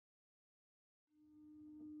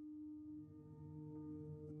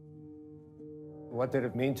What did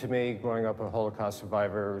it mean to me growing up a Holocaust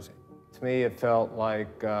survivor? To me, it felt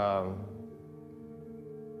like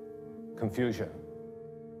confusion.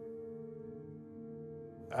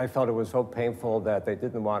 I felt it was so painful that they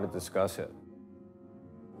didn't want to discuss it.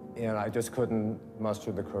 And I just couldn't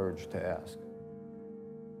muster the courage to ask.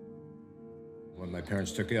 When my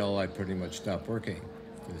parents took ill, I pretty much stopped working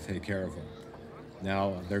to take care of them.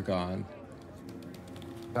 Now they're gone.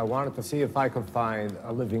 I wanted to see if I could find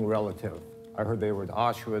a living relative. I heard they were at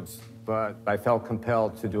Auschwitz, but I felt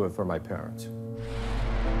compelled to do it for my parents.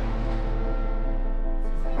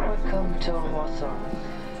 Welcome to Warsaw.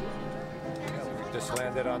 We just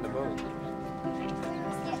landed on the moon.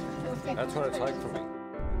 That's what it's like for me.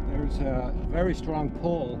 There's a very strong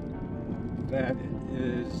pull that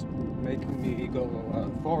is making me go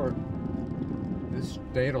forward. This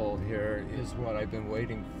daddle here is what I've been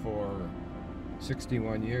waiting for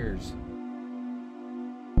 61 years.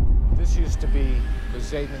 This used to be the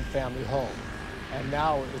Zaidman family home, and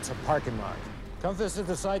now it's a parking lot. Come visit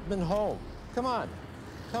the Zaidman home. Come on,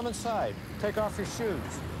 come inside. Take off your shoes.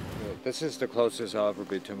 This is the closest I'll ever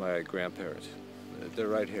be to my grandparents. They're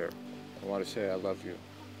right here. I want to say I love you.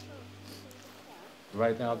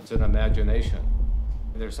 Right now, it's an imagination.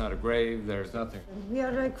 There's not a grave, there's nothing. We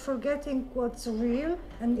are like forgetting what's real,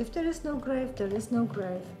 and if there is no grave, there is no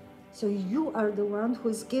grave. So you are the one who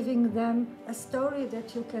is giving them a story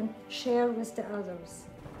that you can share with the others.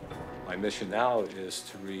 My mission now is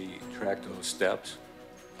to retrack those steps,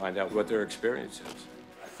 find out what their experience is.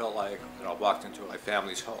 I felt like I walked into my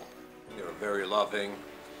family's home. They were very loving.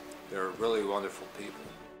 They're really wonderful people.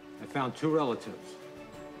 I found 2 relatives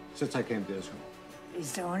since I came to Israel.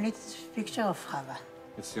 It's the only picture of Hava.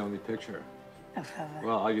 It's the only picture. Of Hava.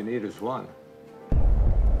 Well, all you need is one.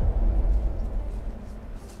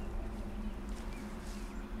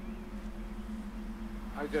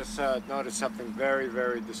 I just noticed something very,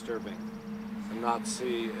 very disturbing. A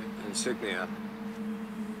Nazi insignia.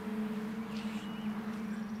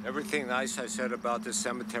 Everything nice I said about this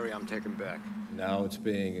cemetery, I'm taking back. Now it's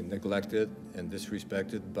being neglected and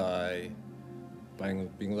disrespected by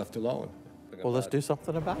being left alone. Well, let's do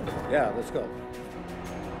something about it. Yeah, let's go.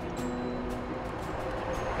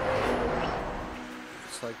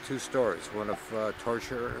 It's like 2 stories, one of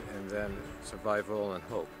torture and then survival and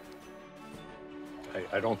hope.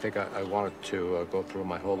 I don't think I wanted to go through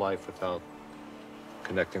my whole life without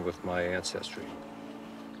connecting with my ancestry.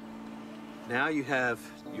 Now you have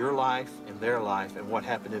your life and their life, and what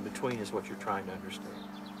happened in between is what you're trying to understand.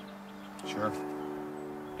 Sure.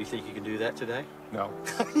 Do you think you can do that today? No.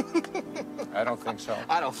 I don't think so.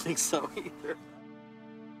 I don't think so either.